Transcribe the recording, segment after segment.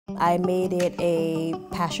I made it a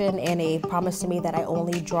passion and a promise to me that I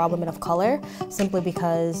only draw women of color, simply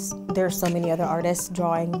because there's so many other artists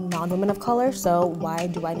drawing non-women of color, so why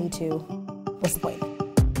do I need to? What's the point?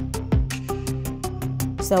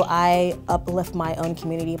 So I uplift my own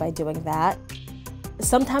community by doing that.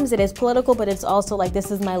 Sometimes it is political, but it's also like,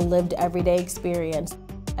 this is my lived everyday experience.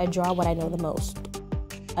 I draw what I know the most.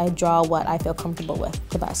 I draw what I feel comfortable with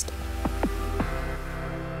the best.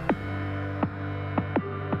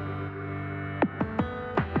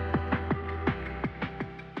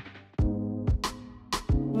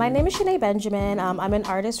 My name is Shanée Benjamin. I'm an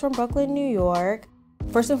artist from Brooklyn, New York.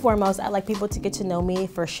 First and foremost, I'd like people to get to know me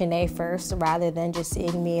for Shanée first, rather than just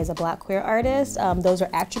seeing me as a Black queer artist. Those are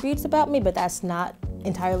attributes about me, but that's not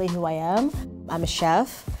entirely who I am. I'm a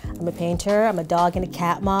chef, I'm a painter, I'm a dog and a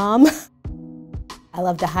cat mom. I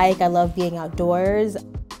love to hike, I love being outdoors.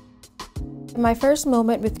 My first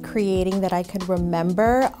moment with creating that I could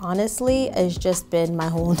remember, honestly, has just been my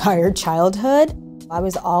whole entire childhood. I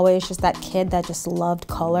was always just that kid that just loved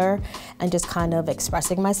color and just kind of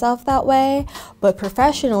expressing myself that way. But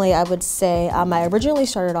professionally, I would say I originally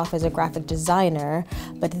started off as a graphic designer,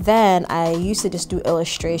 but then I used to just do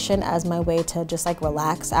illustration as my way to just like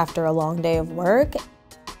relax after a long day of work.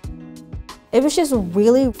 It was just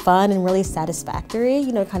really fun and really satisfactory,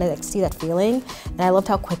 you know, kind of like see that feeling. And I loved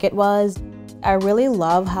how quick it was. I really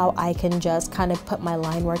love how I can just kind of put my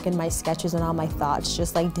line work and my sketches and all my thoughts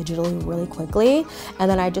just like digitally really quickly.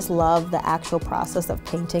 And then I just love the actual process of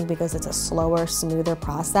painting because it's a slower, smoother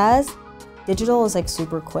process. Digital is like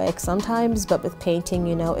super quick sometimes, but with painting,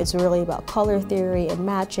 you know, it's really about color theory and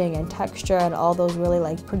matching and texture and all those really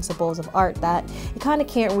like principles of art that you kind of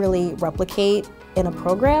can't really replicate in a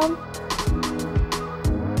program.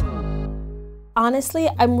 Honestly,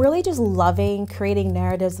 I'm really just loving creating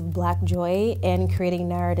narratives of Black joy and creating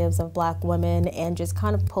narratives of Black women and just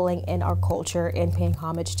kind of pulling in our culture and paying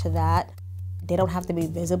homage to that. They don't have to be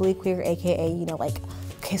visibly queer, AKA, you know, like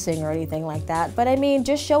kissing or anything like that. But I mean,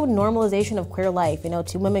 just show normalization of queer life, you know,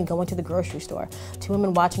 two women going to the grocery store, two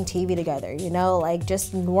women watching TV together, you know, like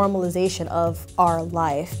just normalization of our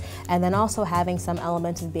life. And then also having some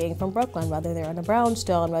elements of being from Brooklyn, whether they're in a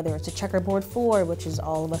brownstone, whether it's a checkerboard floor, which is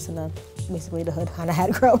all of us in the, basically the hood kind of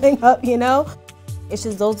had growing up, you know? It's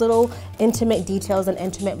just those little intimate details and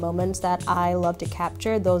intimate moments that I love to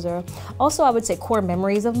capture. Those are also, I would say, core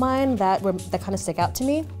memories of mine that kind of stick out to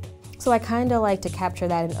me. So I kind of like to capture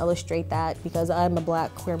that and illustrate that because I'm a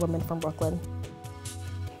Black queer woman from Brooklyn.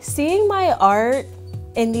 Seeing my art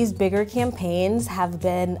in these bigger campaigns it's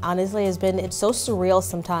so surreal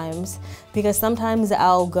sometimes, because sometimes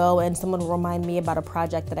I'll go and someone will remind me about a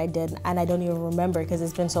project that I did and I don't even remember because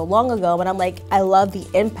it's been so long ago, but I'm like, I love the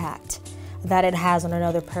impact that it has on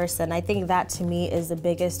another person. I think that to me is the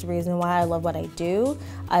biggest reason why I love what I do.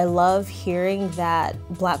 I love hearing that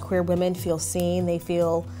Black queer women feel seen, they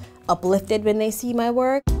feel uplifted when they see my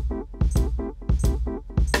work.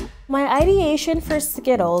 My ideation for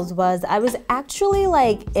Skittles was, I was actually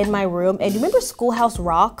like in my room, and you remember Schoolhouse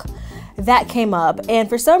Rock? That came up, and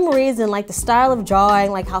for some reason, like the style of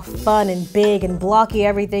drawing, like how fun and big and blocky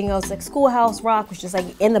everything else, like Schoolhouse Rock was just like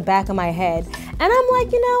in the back of my head. And I'm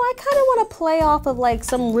like, you know, I kind of want to play off of like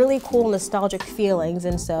some really cool nostalgic feelings.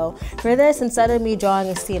 And so for this, instead of me drawing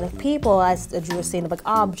a scene of people, I drew a scene of like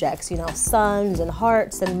objects, you know, suns and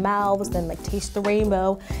hearts and mouths and like taste the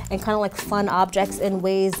rainbow and kind of like fun objects in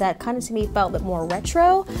ways that kind of to me felt a bit more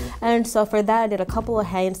retro. And so for that, I did a couple of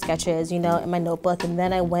hand sketches, you know, in my notebook, and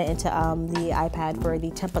then I went into the iPad for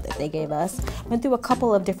the template that they gave us. Went through a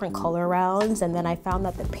couple of different color rounds, and then I found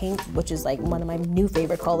that the pink, which is like one of my new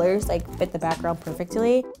favorite colors, like fit the background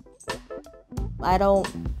perfectly. I don't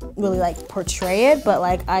really like portray it, but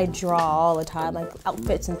like I draw all the time, like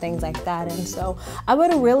outfits and things like that. And so I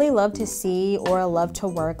would really love to see or love to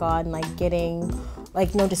work on like getting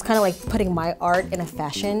like, you know, just kind of like putting my art in a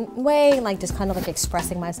fashion way, and like just kind of like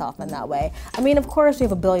expressing myself in that way. I mean, of course, we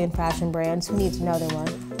have a billion fashion brands. Who needs another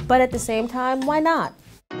one? But at the same time, why not?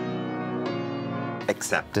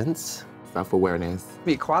 Acceptance. Self-awareness.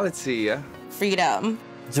 Equality. Freedom.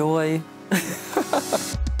 Joy.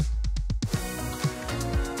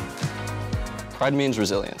 Pride means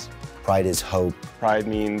resilience. Pride is hope. Pride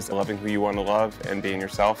means loving who you want to love and being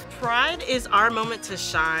yourself. Pride is our moment to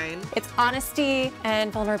shine. It's honesty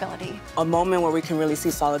and vulnerability. A moment where we can really see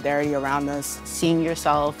solidarity around us. Seeing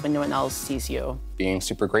yourself when no one else sees you. Being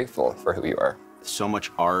super grateful for who you are. So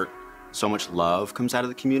much art, so much love comes out of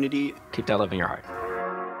the community. Keep that love in your heart.